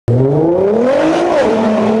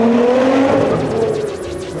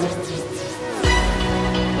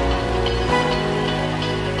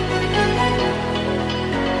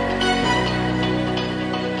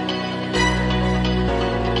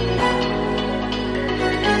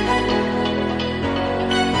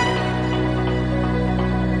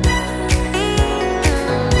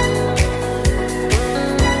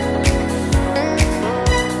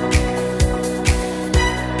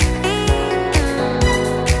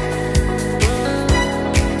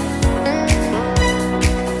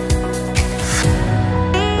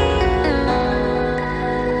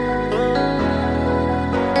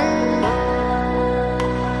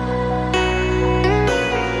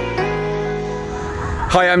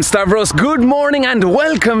Hi, I'm Stavros. Good morning and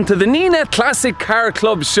welcome to the Nenagh Classic Car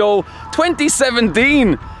Club Show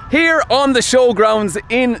 2017 here on the showgrounds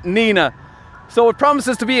in Nenagh. So it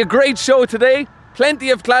promises to be a great show today. Plenty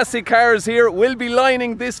of classic cars here will be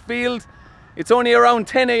lining this field. It's only around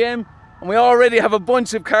 10 AM and we already have a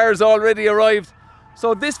bunch of cars already arrived.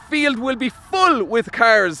 So this field will be full with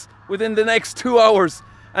cars within the next 2 hours.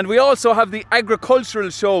 And we also have the agricultural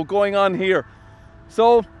show going on here.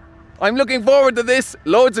 So I'm looking forward to this.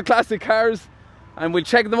 Loads of classic cars and we'll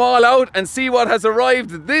check them all out and see what has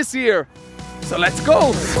arrived this year. So let's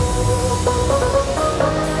go.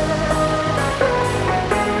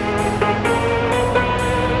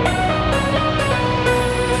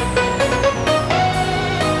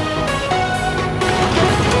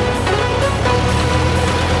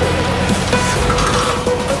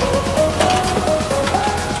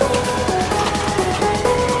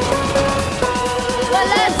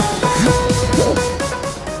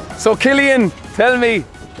 So Killian, tell me,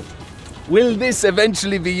 will this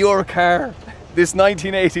eventually be your car? This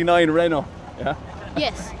 1989 Renault? Yeah?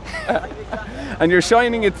 Yes. And you're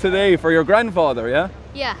shining it today for your grandfather, yeah?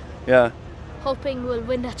 Yeah. Yeah. Hoping we'll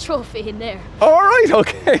win that trophy in there. All right,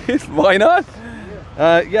 okay, why not?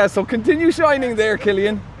 Yeah, so continue shining there,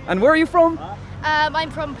 Killian. And where are you from?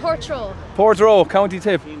 I'm from Portroe. Portroe, County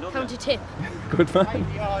Tip. County Tip. Good man.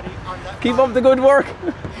 Keep up the good work.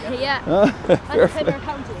 Yeah.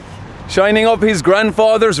 County. Shining up his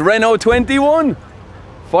grandfather's Renault 21.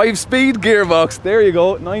 5-speed gearbox, there you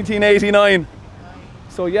go, 1989.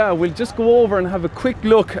 So yeah, we'll just go over and have a quick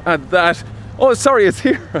look at that. Oh, sorry, it's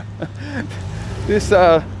here. This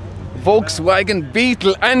Volkswagen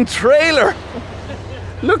Beetle and trailer.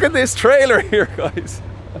 Look at this trailer here, guys.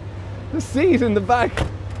 The seat in the back.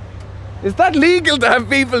 Is that legal to have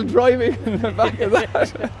people driving in the back of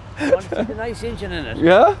that? It's a nice engine in it.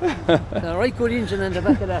 Yeah? A right good engine in the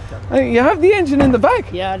back of that. Hey, you have the engine in the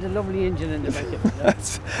back? Yeah, the lovely engine in the back of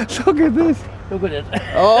it. Look at this. Look at it.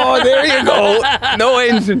 Oh, there you go. No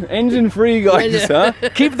engine. Engine free, guys. Huh?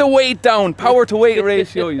 Keep the weight down. Power to weight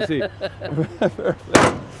ratio, you see.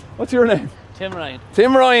 What's your name? Tim Ryan.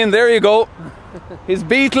 Tim Ryan, there you go. His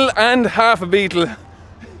Beetle and half a Beetle.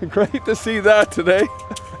 Great to see that today.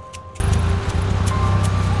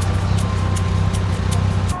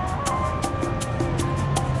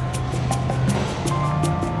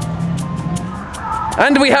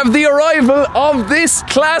 And we have the arrival of this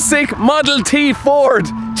classic Model T Ford.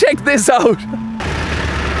 Check this out.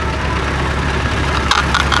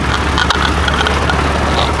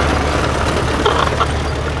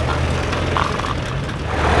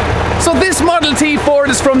 So this Model T Ford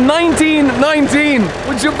is from 1919.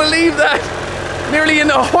 Would you believe that? Nearly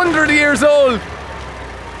 100 years old.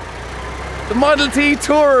 The Model T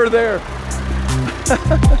Tourer there.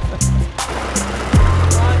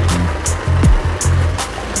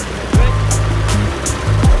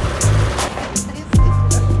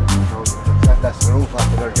 That's the roof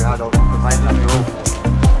after they're out of the roof.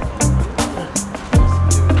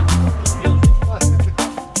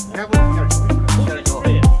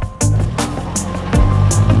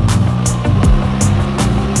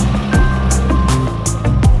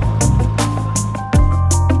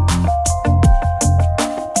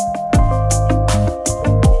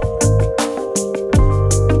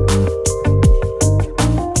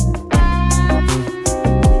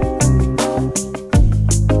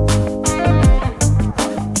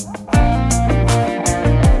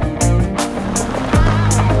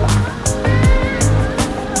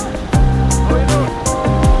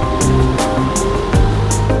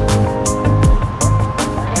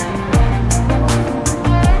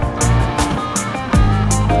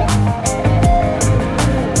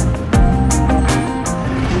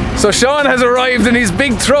 So Sean has arrived in his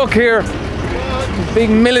big truck here,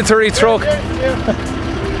 big military truck.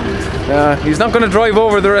 He's not going to drive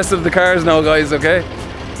over the rest of the cars now, guys, okay?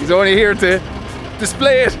 He's only here to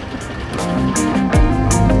display it.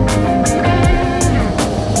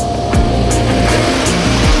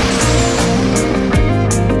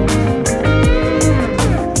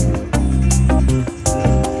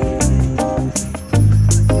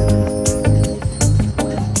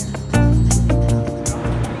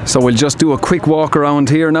 So we'll just do a quick walk around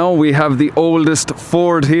here now. We have the oldest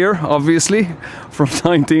Ford here, obviously, from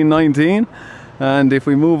 1919. And if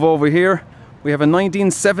we move over here, we have a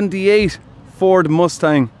 1978 Ford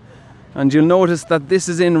Mustang. And you'll notice that this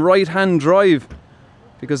is in right-hand drive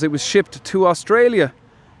because it was shipped to Australia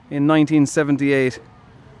in 1978.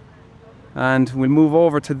 And we'll move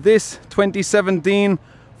over to this 2017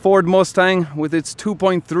 Ford Mustang with its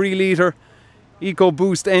 2.3 litre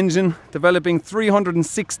EcoBoost engine, developing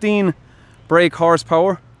 316 brake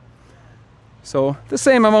horsepower. So the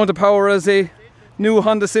same amount of power as a new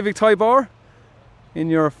Honda Civic Type R in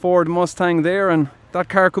your Ford Mustang there, and that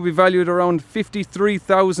car could be valued around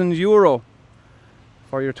 €53,000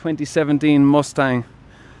 for your 2017 Mustang.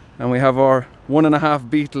 And we have our 1.5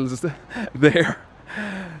 Beetles there.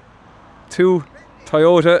 2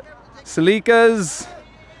 Toyota Celicas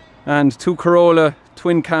and 2 Corolla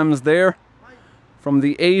twin cams there from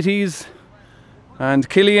the 80s. And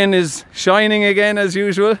Killian is shining again as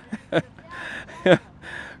usual.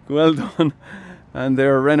 Well done. And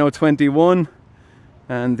their Renault 21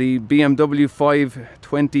 and the BMW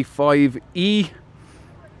 525e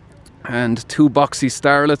and 2 boxy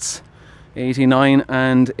Starlets, 89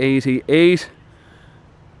 and 88,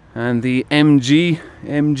 and the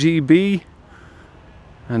MGB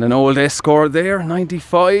and an old Escort there,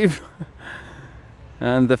 95,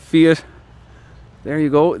 and the Fiat, there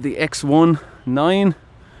you go, the X19,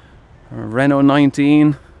 Renault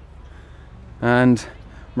 19, and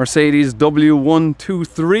Mercedes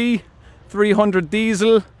W123 300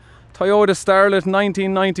 diesel, Toyota Starlet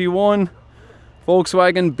 1991,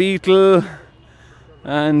 Volkswagen Beetle,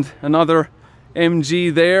 and another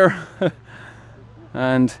MG there,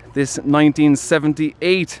 and this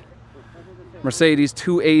 1978 Mercedes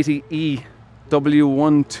 280e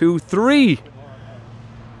W123.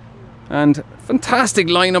 And fantastic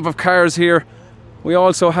lineup of cars here. We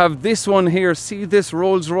also have this one here. See this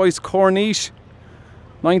Rolls-Royce Corniche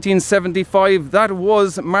 1975. That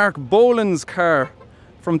was Mark Boland's car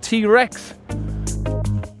from T-Rex.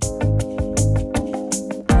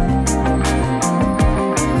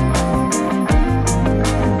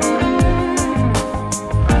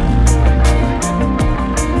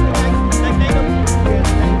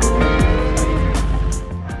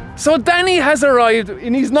 So Danny has arrived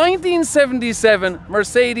in his 1977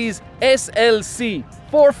 Mercedes SLC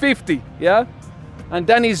 450, yeah? And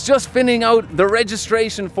Danny's just filling out the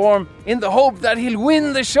registration form in the hope that he'll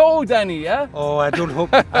win the show, Danny, yeah? Oh, I don't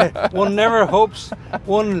hope. One never hopes.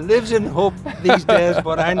 One lives in hope these days,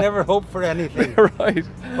 but I never hope for anything. Right.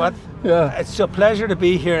 But yeah, it's a pleasure to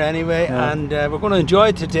be here anyway, and we're going to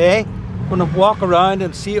enjoy today. We're going to walk around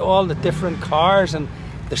and see all the different cars and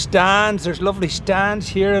the stands. There's lovely stands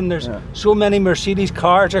here, and there's so many Mercedes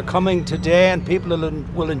cars are coming today, and people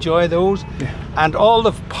will enjoy those. And all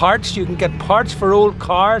the parts, you can get parts for old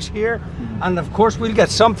cars here, and of course we'll get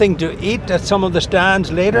something to eat at some of the stands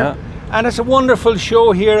later. And it's a wonderful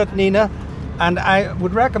show here at Nenagh, and I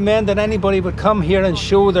would recommend that anybody would come here and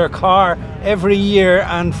show their car every year,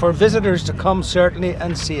 and for visitors to come certainly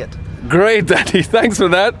and see it. Great, Danny, thanks for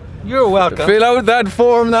that. You're welcome. Fill out that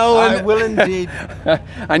form now. I will indeed.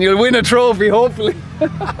 And you'll win a trophy, hopefully.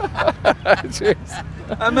 Cheers.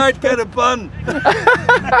 I might get a bun.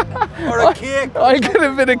 Or a cake. I'll get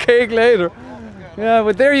a bit of cake later. Yeah,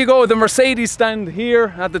 but there you go, the Mercedes stand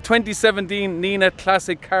here at the 2017 Nenagh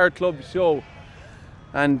Classic Car Club Show.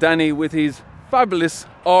 And Danny with his fabulous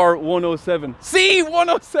R107.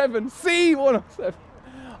 C107! C107!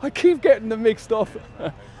 I keep getting them mixed up.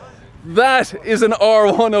 That is an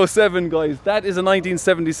R107, guys. That is a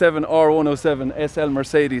 1977 R107 SL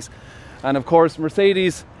Mercedes. And of course,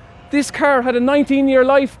 Mercedes, this car had a 19-year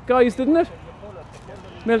life, guys, didn't it?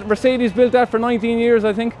 Mercedes built that for 19 years,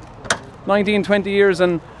 I think. 19, 20 years,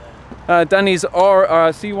 and Danny's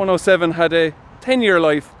C107 had a 10-year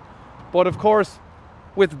life. But of course,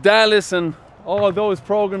 with Dallas and all those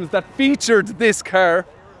programs that featured this car,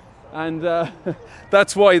 and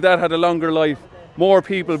that's why that had a longer life. More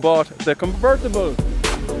people bought the convertible.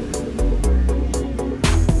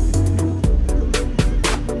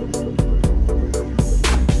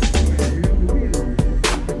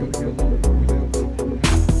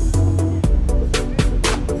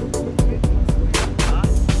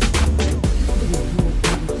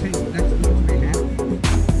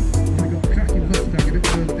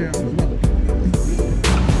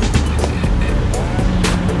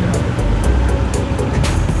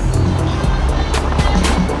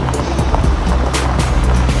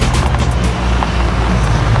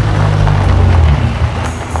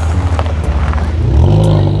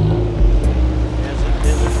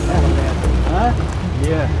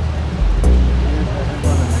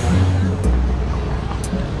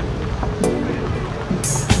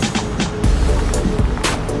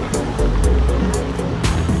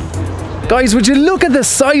 Guys, would you look at the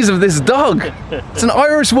size of this dog? It's an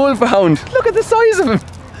Irish Wolfhound. Look at the size of him.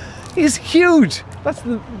 He's huge. That's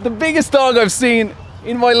the biggest dog I've seen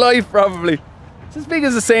in my life, probably. It's as big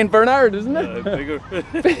as a Saint Bernard, isn't it? Bigger.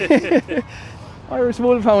 Irish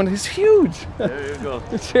Wolfhound is huge. There you go.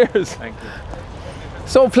 Cheers. Thank you.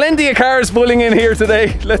 So plenty of cars pulling in here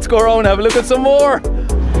today. Let's go around and have a look at some more.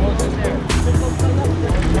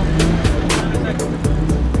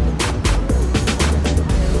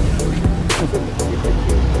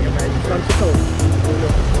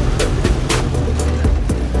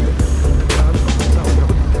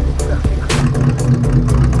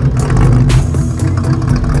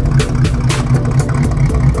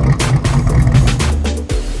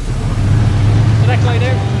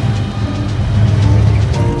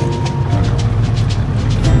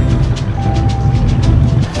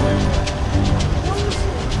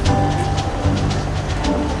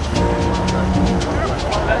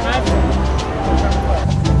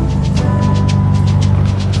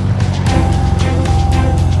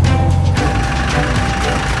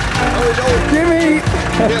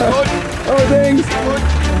 Oh, thanks.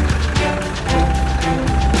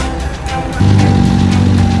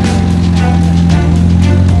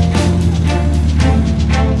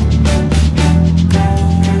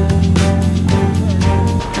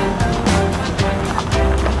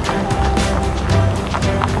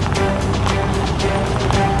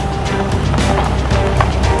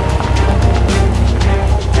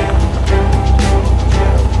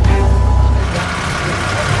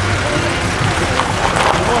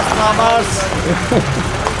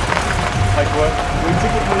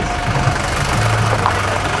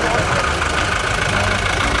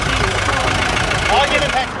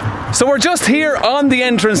 So we're just here on the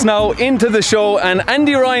entrance now into the show, and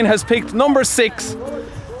Andy Ryan has picked number 6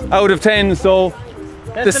 out of 10. So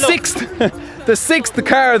the sixth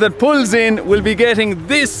car that pulls in will be getting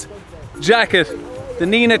this jacket, the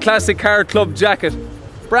Nenagh Classic Car Club jacket.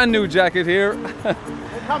 Brand new jacket here.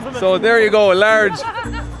 So there you go, a large.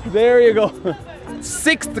 There you go.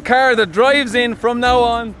 6th car that drives in from now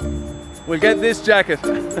on will get this jacket.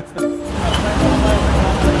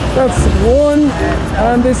 That's 1,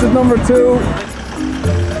 and this is number 2.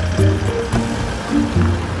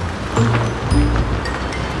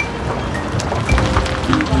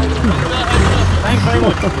 Thanks very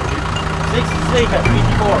much.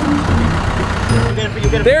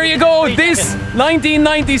 64. There you go, this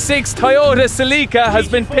 1996 Toyota Celica has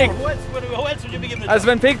been picked. Has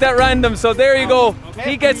been picked at random, so there you go.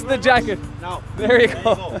 He gets the jacket. There you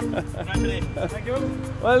go. Thank you.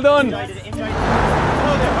 Well done.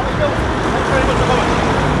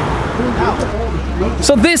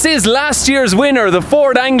 So this is last year's winner, the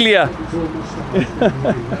Ford Anglia.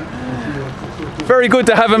 Very good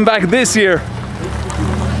to have him back this year.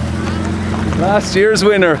 Last year's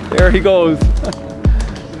winner. There he goes.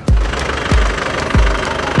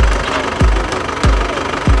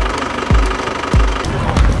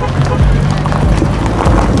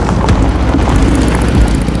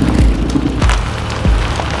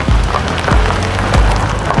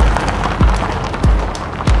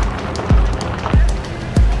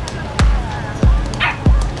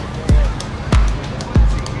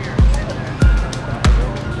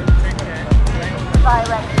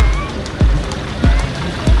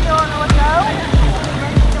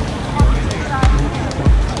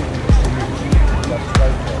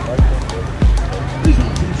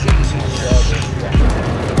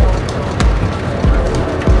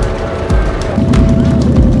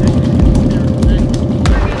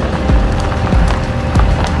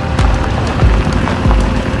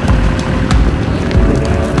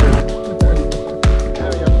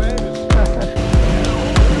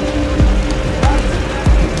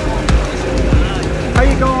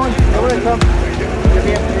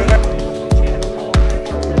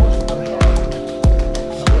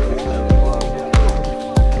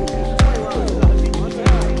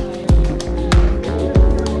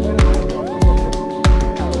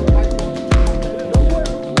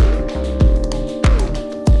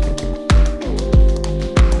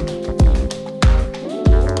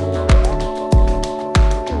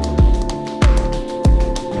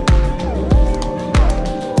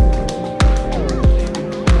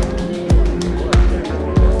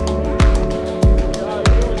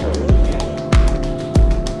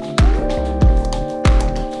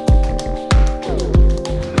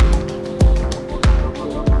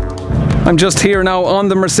 I'm just here now on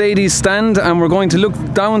the Mercedes stand, and we're going to look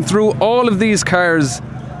down through all of these cars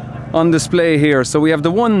on display here. So we have the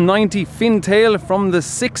 190 Fintail from the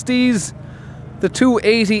 60s, the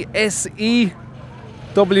 280 SE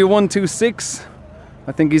W126,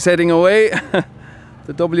 I think he's heading away.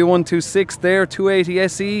 The W126 there, 280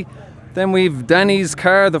 SE. Then we've Danny's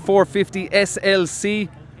car, the 450 SLC,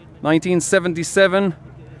 1977.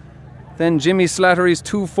 Then Jimmy Slattery's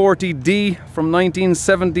 240D from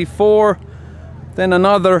 1974. Then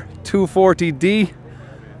another 240D.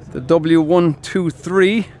 the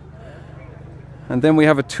W123, and then we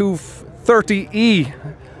have a 230E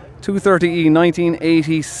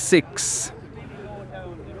 1986.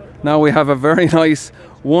 Now we have a very nice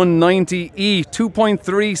 190E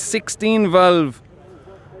 2.3 16 valve.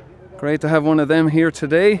 Great to have one of them here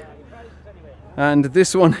today. And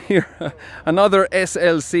this one here, another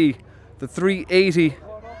SLC, the 380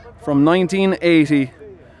 from 1980.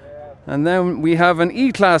 And then we have an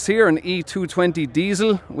E-Class here, an E220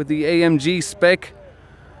 diesel with the AMG spec,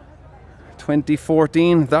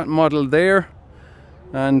 2014, that model there.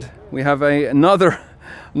 And we have another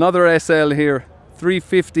SL here,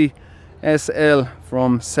 350 SL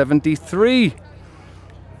from 73.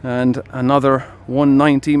 And another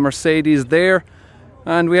 190 Mercedes there.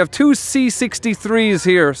 And we have two C63s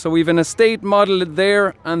here. So we have an estate model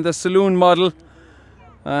there and the saloon model.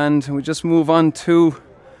 And we just move on to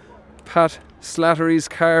Pat Slattery's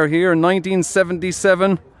car here,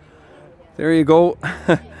 1977. There you go,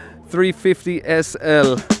 350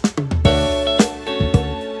 SL.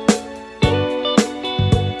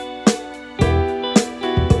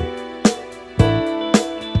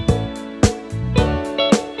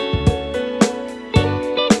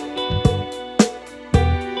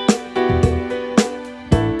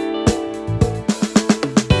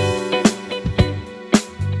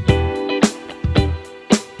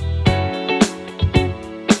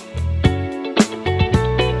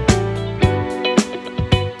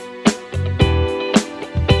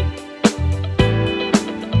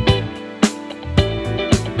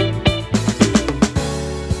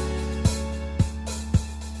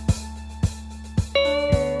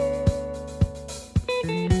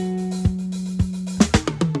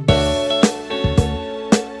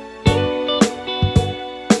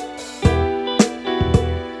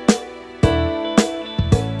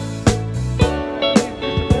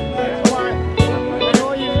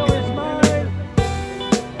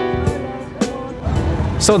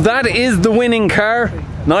 So that is the winning car,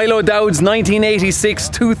 Niall O'Dowd's 1986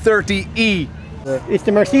 230E. It's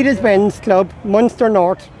the Mercedes-Benz Club Munster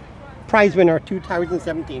North prize winner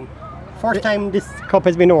 2017. First time this cup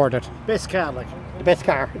has been ordered. Best car, like. The best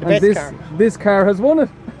car. The And best car. this car has won it.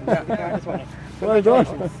 Yeah, the car has won it. Well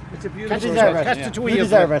done. It's a beautiful You deserve it. That's the 2 You wheels.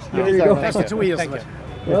 deserve it. You There you deserve go. it. That's the 2 wheels. Thank like.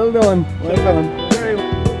 you. Well done. Well done.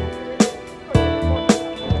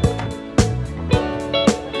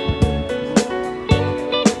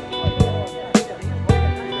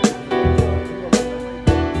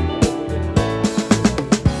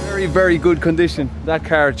 Very good condition, that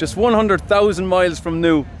car. Just 100,000 miles from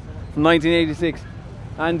new, from 1986.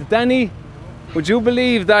 And Danny, would you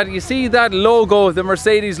believe that you see that logo, the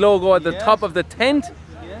Mercedes logo at the top of the tent?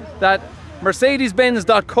 That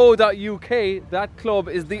Mercedes-Benz.co.uk, that club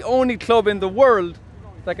is the only club in the world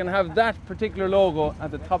that can have that particular logo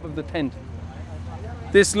at the top of the tent.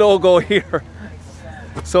 This logo here.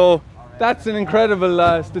 So that's an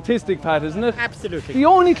incredible statistic, Pat, isn't it? Absolutely. The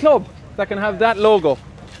only club that can have that logo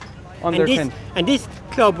on their tent. And this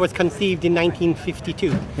club was conceived in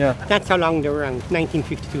 1952. Yeah. That's how long they were around,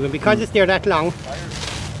 1952. And because it's there that long,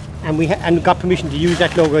 and we got permission to use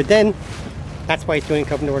that logo then, that's why it's the only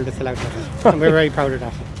club in the world that's allowed that. And we're very proud of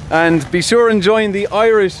that. And be sure and join the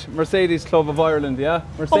Irish Mercedes Club of Ireland, yeah?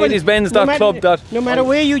 Mercedes-Benz.club. No matter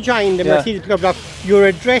where you join the Yeah. Mercedes Club, your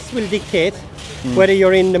address will dictate whether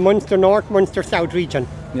you're in the Munster North, Munster South region,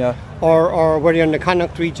 Yeah. or whether you're in the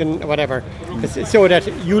Connacht region or whatever, so that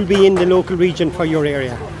you'll be in the local region for your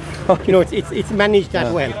area. You know, it's managed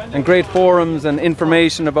that well. And great forums and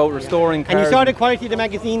information about restoring cars. And you saw the quality of the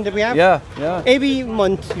magazine that we have? Yeah, yeah. Every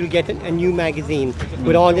month you'll get a new magazine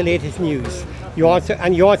with all the latest news. You also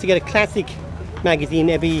get a classic magazine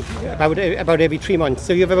about every 3 months.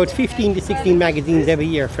 So you have about 15 to 16 magazines every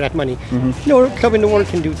year for that money. No club in the world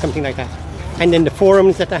can do something like that. And then the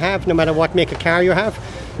forums that they have, no matter what make of car you have,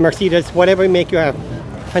 Mercedes, whatever make you have,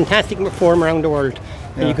 fantastic forum around the world.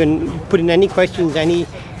 And you can put in any questions, any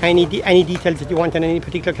details that you want on any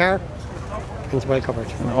particular car, and it's well covered.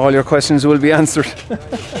 All your questions will be answered.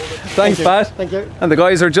 Thanks, Pat. Thank you. And the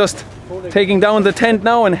guys are just taking down the tent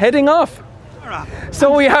now and heading off.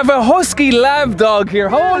 So we have a husky lab dog here.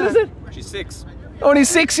 How old is it? She's 6. Only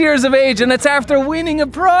 6 years of age, and it's after winning a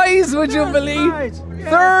prize, would you believe?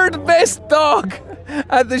 Third best dog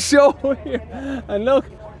at the show here. And look,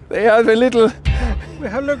 they have a little...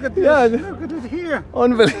 Look at this. Yeah. Look at it here.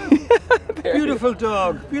 Unbelievable. Beautiful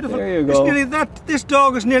dog. Beautiful. There you It's go. nearly this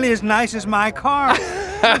dog is nearly as nice as my car.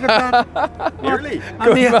 Look at that. Nearly.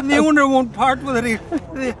 And the owner won't part with it.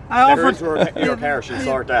 I offered your car, she'll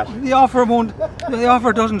sort that. the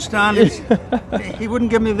offer doesn't stand. He wouldn't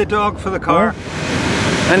give me the dog for the car.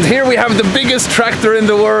 And here we have the biggest tractor in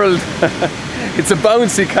the world. It's a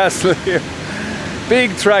bouncy castle here.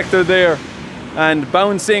 Big tractor there. And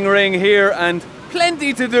bouncing ring here, and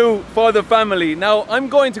plenty to do for the family. Now I'm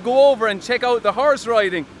going to go over and check out the horse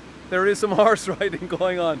riding. There is some horse riding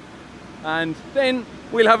going on. And then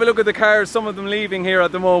we'll have a look at the cars, some of them leaving here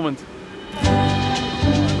at the moment.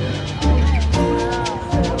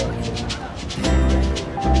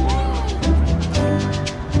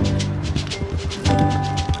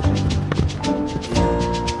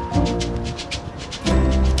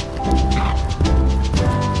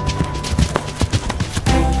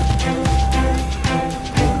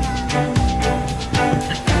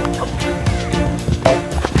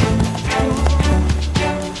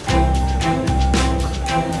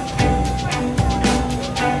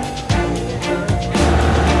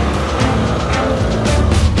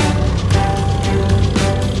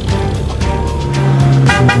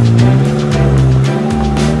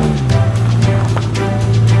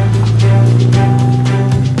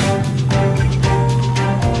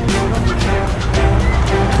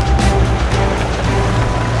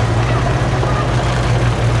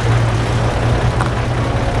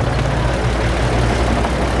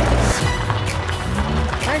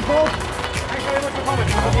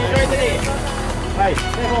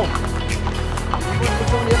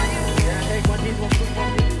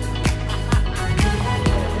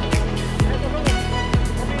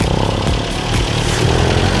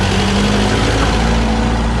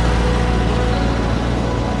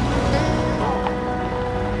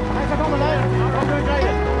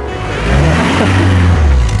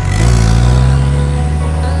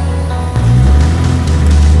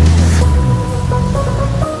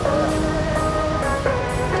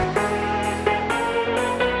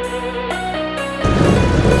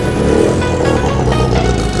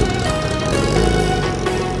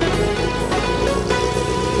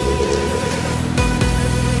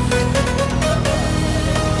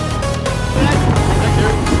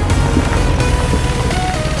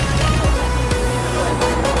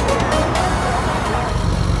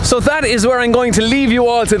 So that is where I'm going to leave you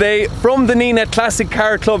all today from the Nenagh Classic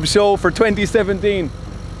Car Club Show for 2017.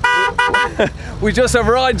 We just have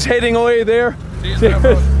Rog heading away there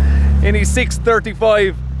in his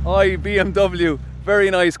 635i BMW.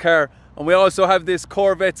 Very nice car. And we also have this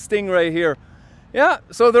Corvette Stingray here. Yeah,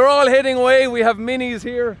 so they're all heading away. We have minis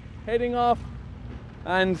here heading off.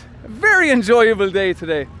 And a very enjoyable day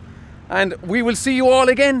today. And we will see you all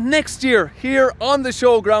again next year here on the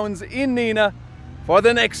showgrounds in Nenagh for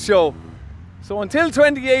the next show. So until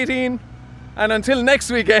 2018 and until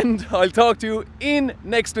next weekend, I'll talk to you in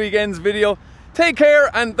next weekend's video. Take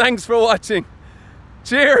care and thanks for watching.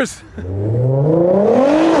 Cheers!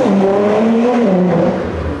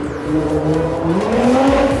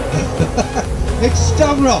 It's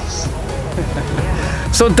Stavros.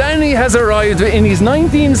 So Danny has arrived in his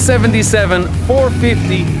 1977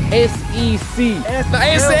 450 SEC.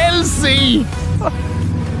 SLC!